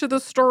similar to the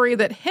story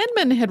that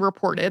Hinman had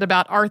reported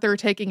about Arthur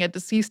taking a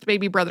deceased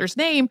baby brother's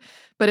name,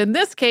 but in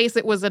this case,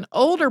 it was an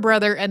older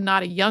brother and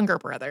not a younger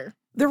brother.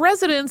 The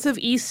residents of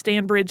East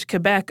Stanbridge,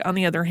 Quebec, on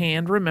the other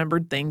hand,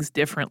 remembered things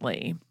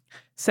differently.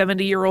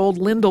 70-year-old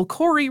Lyndall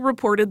Corey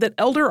reported that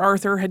Elder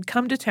Arthur had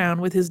come to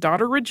town with his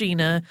daughter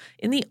Regina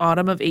in the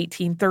autumn of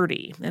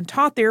 1830 and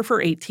taught there for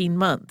 18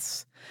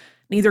 months.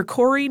 Neither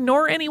Corey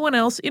nor anyone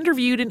else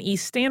interviewed in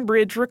East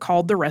Stanbridge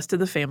recalled the rest of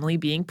the family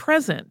being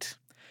present.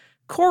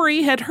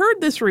 Corey had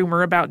heard this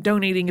rumor about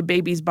donating a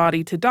baby's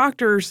body to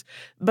doctors,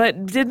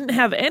 but didn't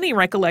have any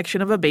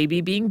recollection of a baby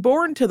being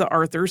born to the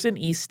Arthurs in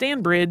East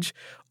Stanbridge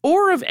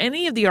or of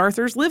any of the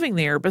Arthurs living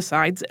there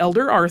besides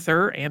Elder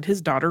Arthur and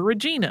his daughter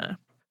Regina.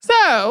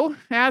 So,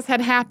 as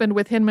had happened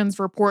with Hinman's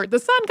report, the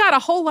Sun got a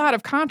whole lot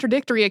of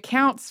contradictory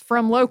accounts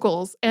from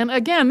locals. And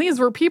again, these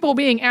were people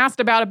being asked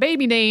about a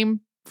baby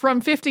name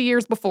from 50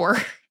 years before.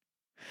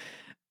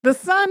 The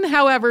Sun,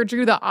 however,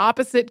 drew the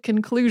opposite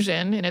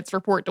conclusion in its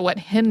report to what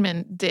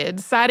Hinman did,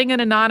 citing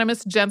an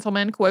anonymous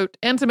gentleman, quote,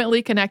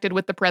 intimately connected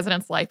with the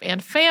president's life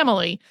and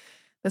family.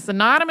 This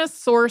anonymous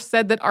source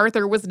said that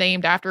Arthur was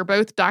named after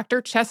both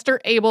Dr.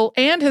 Chester Abel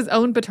and his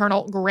own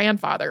paternal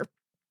grandfather.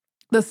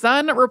 The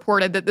Sun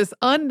reported that this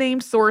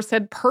unnamed source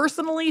had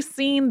personally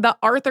seen the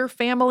Arthur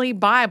family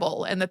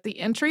Bible and that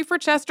the entry for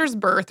Chester's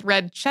birth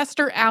read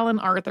Chester Allen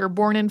Arthur,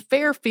 born in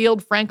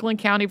Fairfield, Franklin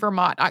County,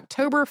 Vermont,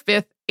 October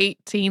 5th,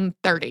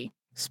 1830.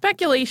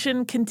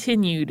 Speculation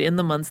continued in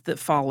the months that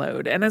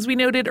followed, and as we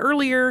noted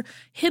earlier,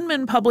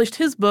 Hinman published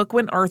his book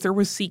when Arthur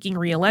was seeking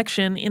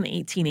re-election in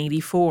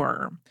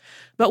 1884.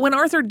 But when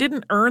Arthur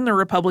didn't earn the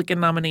Republican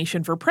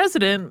nomination for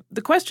president,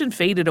 the question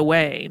faded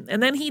away,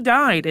 and then he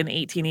died in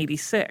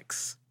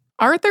 1886.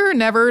 Arthur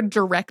never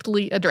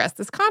directly addressed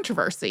this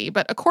controversy,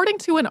 but according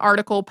to an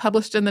article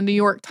published in the New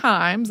York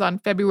Times on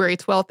February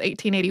 12,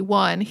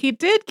 1881, he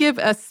did give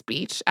a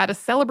speech at a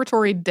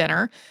celebratory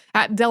dinner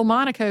at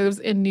Delmonico's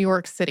in New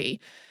York City.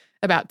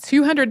 About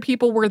 200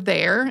 people were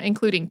there,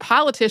 including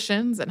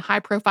politicians and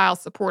high-profile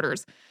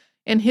supporters.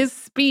 In his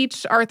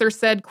speech, Arthur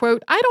said,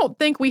 quote, I don't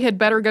think we had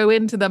better go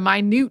into the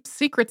minute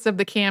secrets of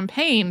the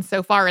campaign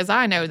so far as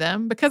I know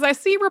them, because I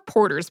see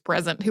reporters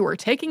present who are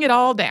taking it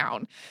all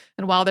down.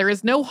 And while there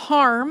is no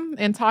harm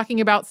in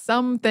talking about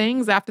some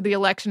things after the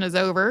election is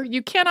over,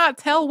 you cannot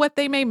tell what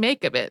they may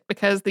make of it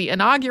because the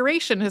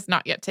inauguration has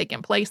not yet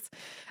taken place.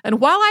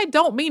 And while I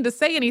don't mean to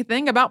say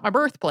anything about my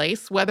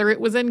birthplace, whether it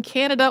was in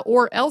Canada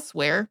or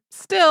elsewhere,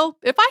 still,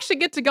 if I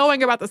should get to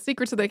going about the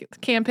secrets of the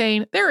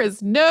campaign, there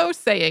is no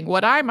saying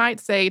what I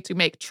might say to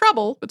make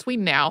trouble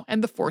between now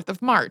and the 4th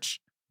of March.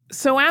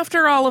 So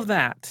after all of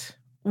that,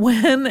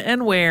 when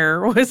and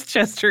where was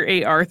Chester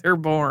A. Arthur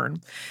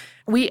born?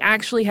 We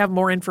actually have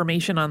more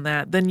information on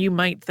that than you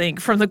might think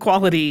from the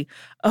quality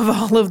of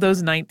all of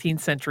those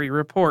 19th century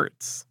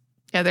reports.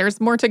 Yeah,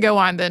 there's more to go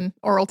on than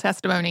oral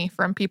testimony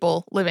from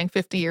people living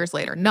 50 years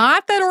later.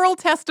 Not that oral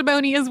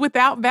testimony is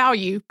without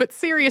value, but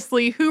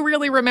seriously, who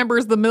really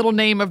remembers the middle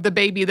name of the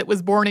baby that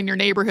was born in your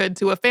neighborhood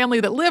to a family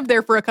that lived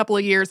there for a couple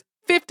of years,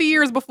 50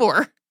 years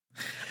before?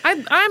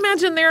 I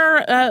imagine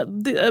there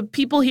are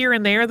people here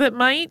and there that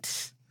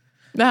might.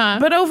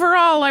 But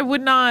overall, I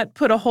would not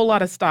put a whole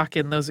lot of stock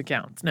in those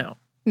accounts. No.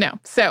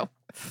 So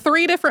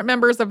 3 different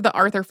members of the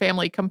Arthur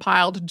family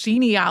compiled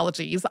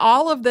genealogies.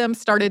 All of them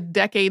started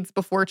decades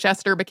before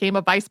Chester became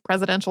a vice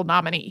presidential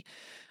nominee.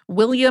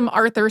 William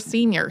Arthur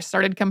Sr.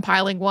 started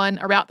compiling one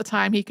about the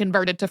time he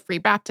converted to Free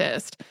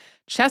Baptist.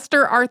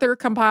 Chester Arthur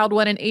compiled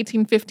one in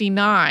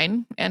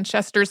 1859, and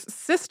Chester's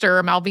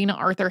sister, Malvina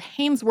Arthur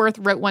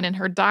Hainsworth, wrote one in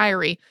her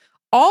diary.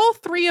 All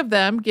 3 of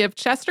them give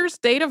Chester's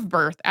date of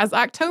birth as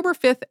October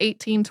 5th,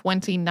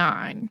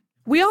 1829.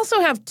 We also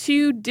have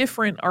 2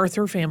 different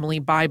Arthur family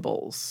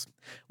Bibles.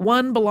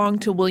 One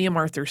belonged to William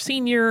Arthur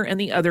Sr. and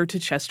the other to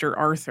Chester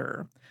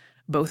Arthur.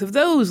 Both of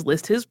those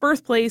list his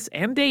birthplace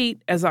and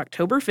date as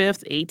October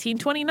 5th,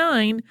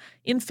 1829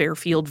 in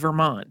Fairfield,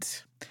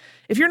 Vermont.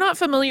 If you're not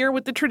familiar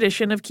with the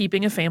tradition of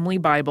keeping a family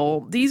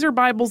Bible, these are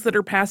Bibles that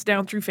are passed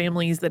down through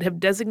families that have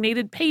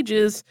designated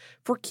pages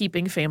for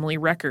keeping family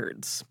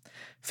records.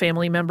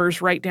 Family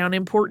members write down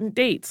important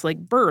dates like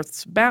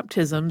births,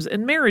 baptisms,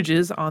 and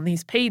marriages on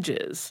these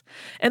pages.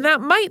 And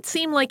that might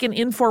seem like an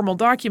informal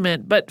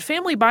document, but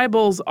family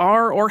Bibles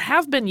are or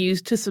have been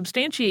used to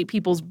substantiate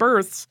people's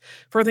births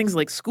for things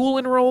like school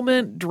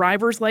enrollment,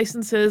 driver's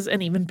licenses,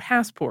 and even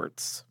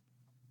passports.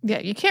 Yeah,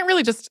 you can't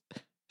really just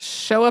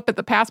show up at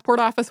the passport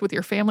office with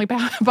your family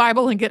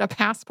Bible and get a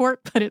passport,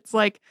 but it's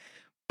like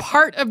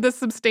part of the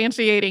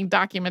substantiating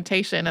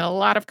documentation in a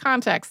lot of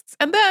contexts.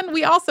 And then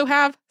we also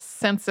have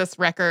census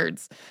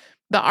records.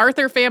 The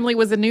Arthur family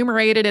was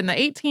enumerated in the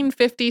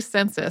 1850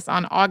 census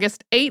on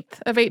August 8th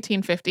of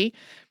 1850.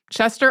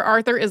 Chester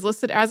Arthur is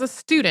listed as a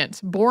student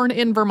born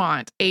in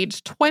Vermont,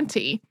 age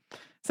 20.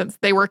 Since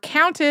they were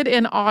counted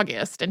in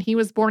August and he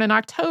was born in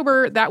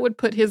October, that would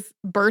put his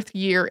birth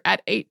year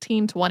at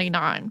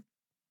 1829.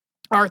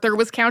 Arthur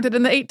was counted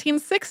in the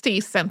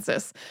 1860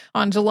 census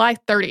on July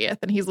 30th,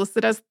 and he's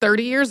listed as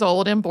 30 years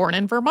old and born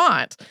in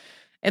Vermont.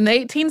 In the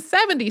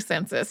 1870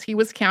 census, he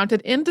was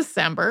counted in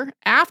December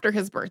after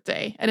his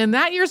birthday, and in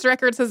that year's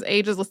records, his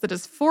age is listed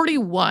as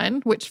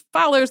 41, which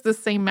follows the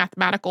same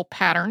mathematical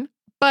pattern,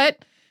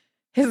 but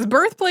his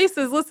birthplace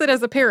is listed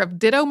as a pair of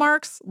ditto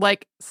marks,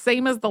 like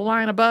same as the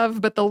line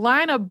above, but the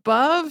line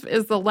above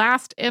is the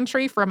last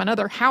entry from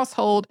another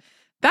household.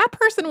 That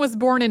person was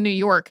born in New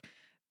York.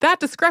 That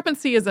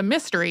discrepancy is a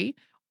mystery.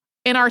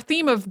 In our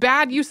theme of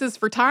bad uses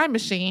for time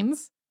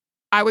machines,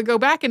 I would go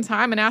back in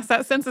time and ask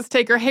that census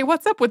taker, hey,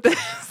 what's up with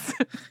this?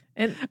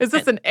 And is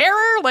this an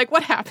error? Like,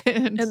 what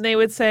happened? And they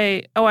would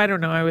say, oh, I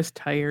don't know, I was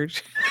tired.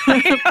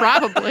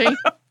 Probably.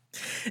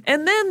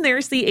 And then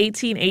there's the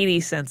 1880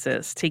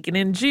 census, taken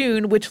in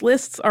June, which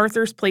lists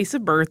Arthur's place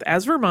of birth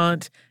as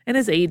Vermont and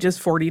his age as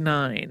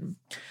 49.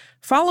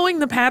 Following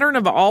the pattern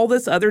of all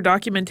this other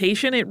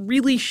documentation, it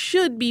really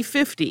should be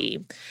 50.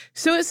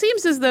 So it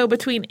seems as though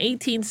between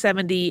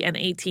 1870 and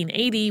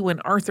 1880, when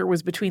Arthur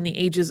was between the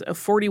ages of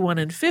 41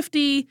 and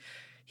 50,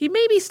 he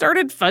maybe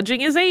started fudging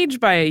his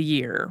age by a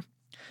year.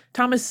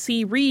 Thomas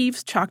C.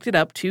 Reeves chalked it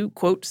up to,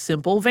 quote,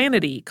 simple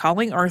vanity,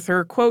 calling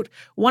Arthur, quote,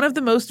 one of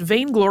the most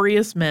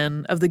vainglorious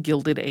men of the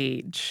Gilded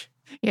Age.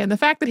 Yeah, and the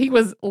fact that he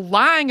was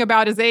lying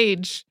about his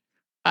age,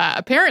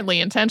 apparently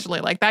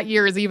intentionally, like that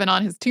year is even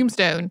on his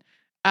tombstone,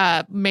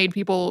 made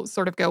people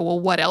sort of go, well,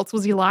 what else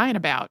was he lying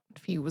about?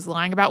 If he was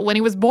lying about when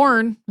he was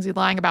born, was he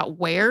lying about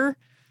where?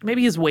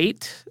 Maybe his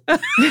weight.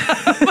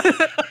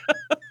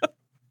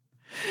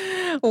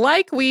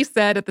 Like we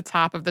said at the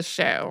top of the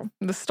show,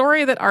 the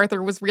story that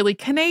Arthur was really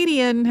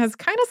Canadian has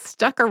kind of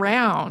stuck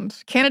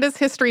around. Canada's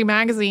History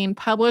magazine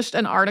published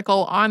an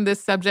article on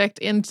this subject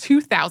in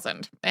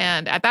 2000,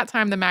 and at that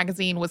time the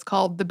magazine was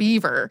called The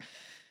Beaver.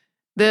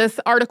 This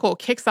article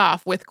kicks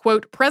off with,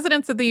 quote,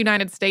 presidents of the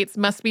United States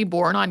must be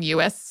born on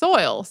U.S.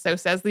 soil, so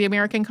says the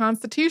American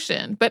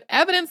Constitution. But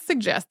evidence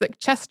suggests that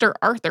Chester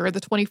Arthur,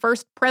 the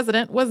 21st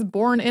president, was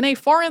born in a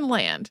foreign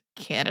land.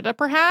 Canada,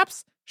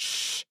 perhaps?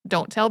 Shh,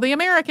 don't tell the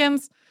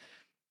Americans.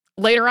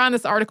 Later on,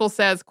 this article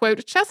says,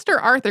 quote, Chester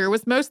Arthur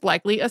was most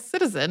likely a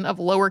citizen of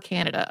Lower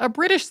Canada, a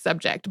British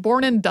subject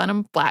born in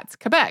Dunham Flats,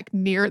 Quebec,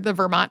 near the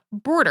Vermont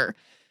border.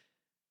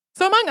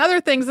 So among other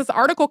things, this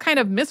article kind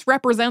of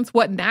misrepresents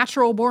what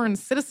natural-born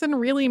citizen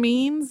really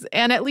means,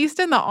 and at least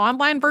in the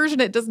online version,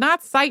 it does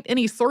not cite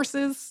any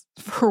sources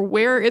for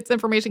where its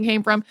information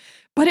came from,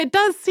 but it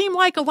does seem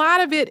like a lot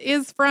of it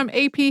is from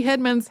A.P.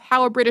 Hidman's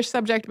How a British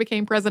Subject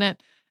Became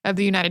President of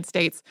the United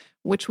States,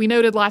 which we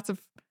noted lots of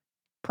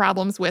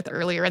problems with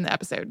earlier in the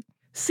episode.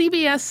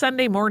 CBS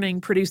Sunday Morning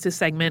produced a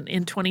segment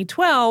in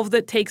 2012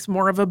 that takes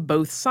more of a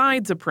both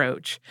sides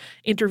approach,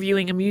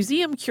 interviewing a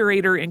museum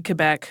curator in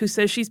Quebec who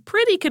says she's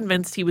pretty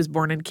convinced he was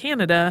born in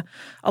Canada,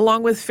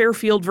 along with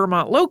Fairfield,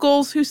 Vermont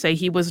locals who say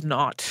he was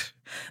not.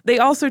 They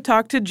also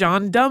talked to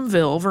John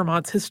Dumville,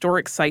 Vermont's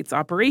Historic Sites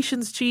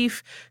Operations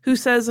Chief, who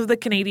says of the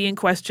Canadian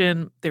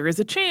question, there is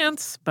a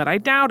chance, but I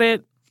doubt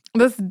it.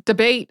 This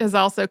debate has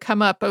also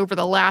come up over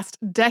the last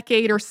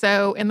decade or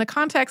so in the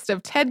context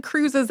of Ted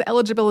Cruz's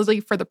eligibility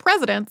for the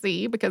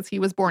presidency because he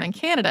was born in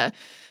Canada,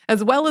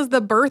 as well as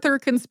the birther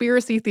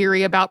conspiracy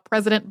theory about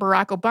President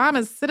Barack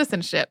Obama's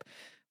citizenship.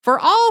 For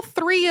all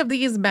three of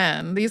these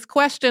men, these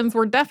questions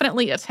were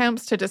definitely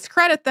attempts to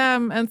discredit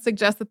them and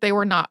suggest that they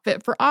were not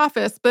fit for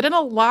office. But in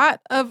a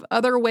lot of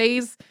other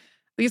ways,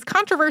 these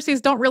controversies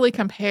don't really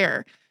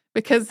compare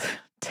because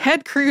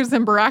Ted Cruz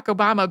and Barack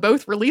Obama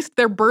both released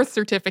their birth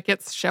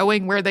certificates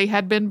showing where they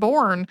had been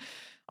born.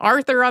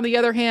 Arthur, on the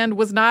other hand,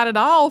 was not at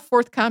all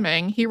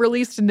forthcoming. He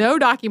released no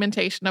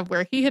documentation of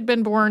where he had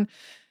been born.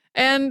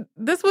 And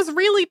this was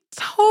really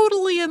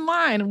totally in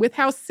line with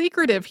how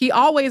secretive he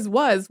always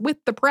was with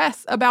the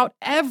press about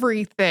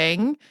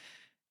everything.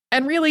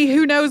 And really,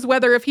 who knows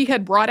whether if he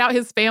had brought out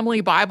his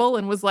family Bible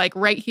and was like,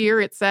 right here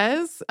it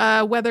says,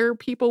 whether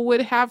people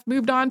would have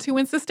moved on to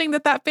insisting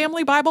that that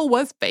family Bible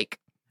was fake.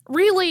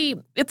 Really,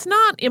 it's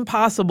not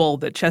impossible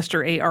that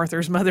Chester A.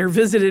 Arthur's mother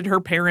visited her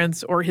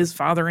parents or his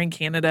father in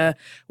Canada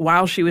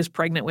while she was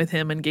pregnant with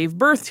him and gave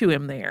birth to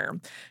him there.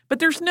 But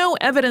there's no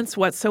evidence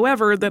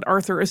whatsoever that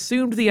Arthur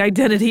assumed the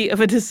identity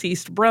of a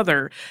deceased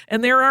brother,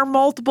 and there are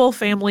multiple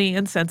family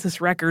and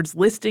census records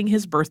listing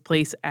his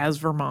birthplace as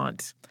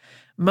Vermont.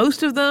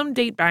 Most of them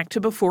date back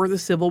to before the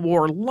Civil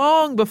War,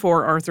 long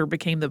before Arthur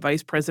became the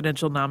vice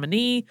presidential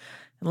nominee,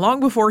 and long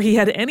before he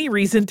had any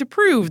reason to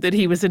prove that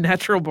he was a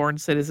natural-born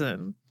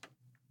citizen.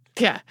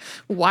 Yeah.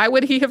 Why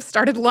would he have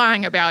started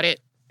lying about it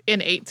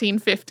in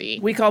 1850?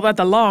 We call that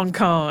the long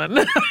con.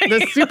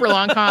 The super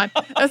long con.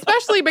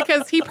 Especially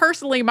because he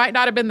personally might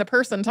not have been the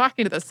person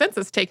talking to the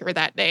census taker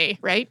that day,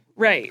 right?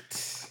 Right.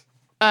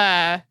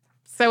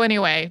 So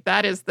anyway,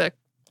 that is the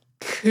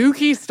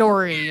kooky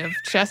story of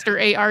Chester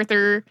A.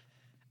 Arthur.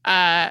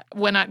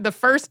 The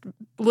first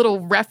little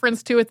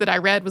reference to it that I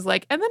read was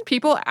like, and then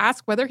people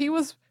ask whether he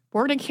was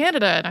born in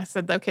Canada. And I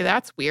said, okay,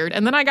 that's weird.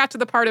 And then I got to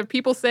the part of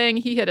people saying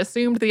he had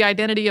assumed the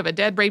identity of a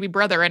dead baby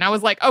brother. And I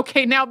was like,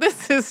 okay, now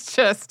this is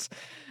just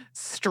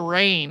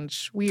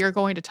strange. We are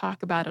going to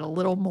talk about it a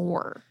little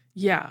more.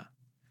 Yeah.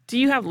 Do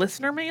you have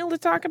listener mail to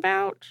talk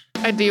about?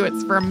 I do.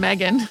 It's from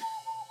Megan.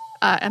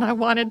 And I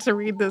wanted to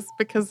read this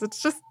because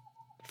it's just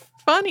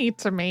funny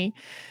to me.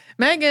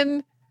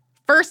 Megan,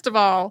 first of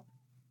all,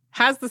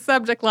 has the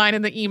subject line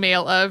in the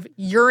email of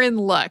 "You're in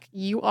luck,"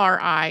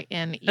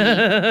 U-R-I-N-E.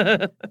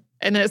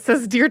 And it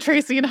says, "Dear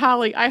Tracy and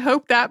Holly, I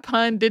hope that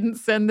pun didn't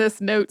send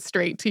this note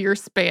straight to your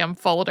spam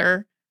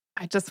folder.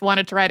 I just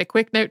wanted to write a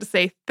quick note to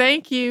say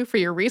thank you for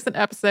your recent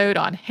episode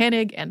on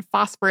Hennig and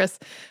phosphorus.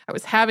 I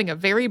was having a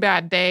very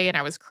bad day and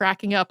I was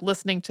cracking up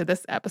listening to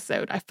this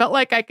episode. I felt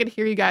like I could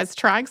hear you guys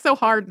trying so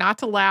hard not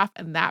to laugh,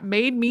 and that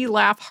made me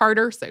laugh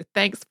harder, so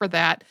thanks for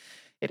that.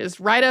 It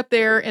is right up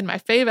there in my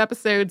fave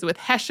episodes with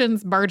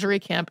Hessian's Marjorie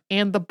Kemp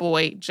and the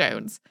boy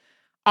Jones.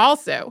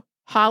 Also,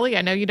 Holly,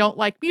 I know you don't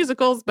like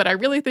musicals, but I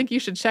really think you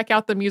should check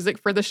out the music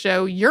for the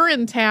show You're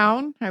in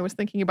Town. I was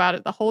thinking about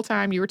it the whole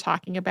time you were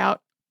talking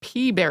about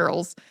pea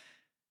barrels.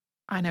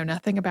 I know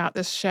nothing about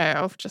this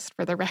show, just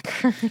for the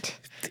record.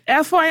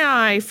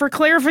 FYI, for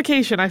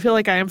clarification, I feel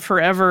like I am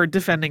forever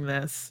defending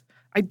this.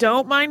 I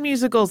don't mind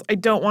musicals. I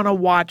don't want to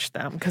watch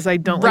them because I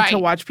don't like to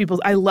watch people.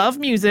 I love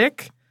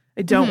music.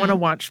 I don't want to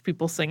watch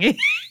people singing.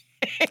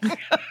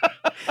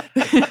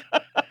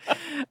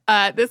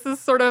 This is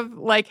sort of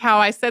like how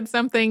I said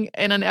something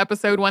in an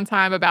episode one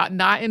time about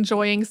not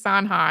enjoying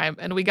Sondheim,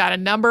 and we got a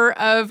number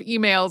of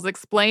emails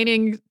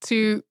explaining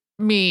to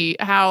me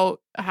how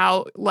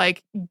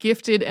like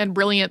gifted and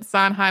brilliant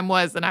Sondheim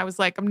was, and I was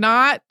like, I'm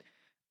not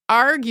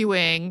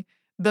arguing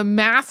the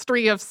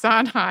mastery of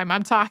Sondheim.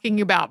 I'm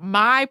talking about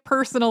my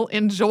personal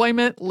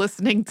enjoyment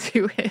listening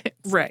to it.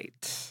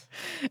 Right.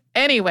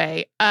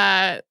 Anyway,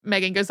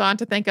 Megan goes on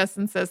to thank us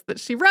and says that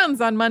she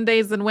runs on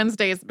Mondays and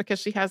Wednesdays because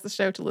she has the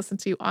show to listen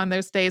to on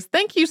those days.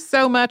 Thank you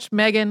so much,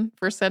 Megan,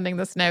 for sending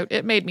this note.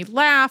 It made me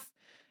laugh.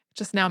 It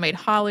just now made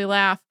Holly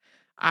laugh.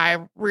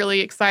 I'm really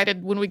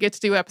excited when we get to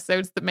do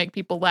episodes that make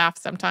people laugh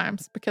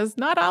sometimes because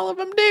not all of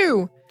them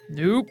do.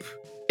 Nope.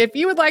 If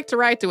you would like to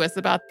write to us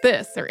about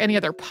this or any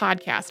other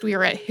podcast, we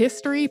are at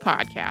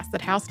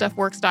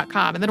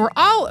historypodcast@howstuffworks.com. And then we're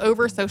all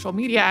over social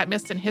media at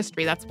Missed in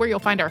History. That's where you'll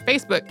find our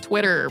Facebook,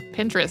 Twitter,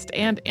 Pinterest,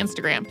 and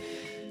Instagram.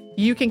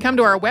 You can come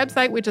to our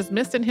website, which is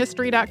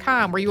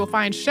missedinhistory.com, where you will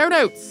find show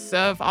notes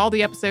of all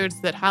the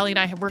episodes that Holly and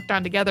I have worked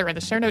on together. And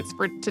the show notes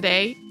for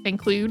today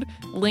include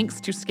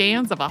links to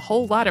scans of a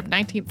whole lot of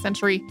 19th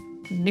century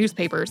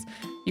newspapers.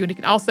 You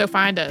can also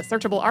find a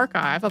searchable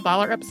archive of all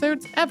our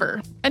episodes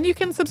ever. And you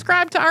can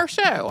subscribe to our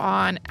show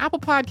on Apple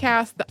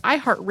Podcasts, the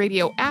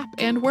iHeartRadio app,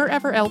 and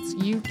wherever else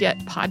you get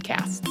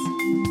podcasts.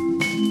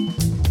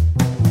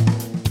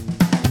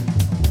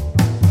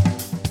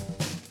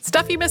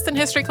 Stuff You Missed in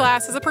History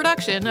Class is a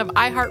production of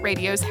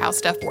iHeartRadio's How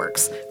Stuff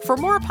Works. For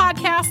more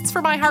podcasts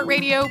from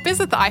iHeartRadio,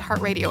 visit the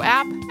iHeartRadio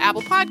app,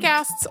 Apple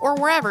Podcasts, or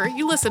wherever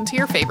you listen to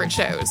your favorite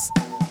shows.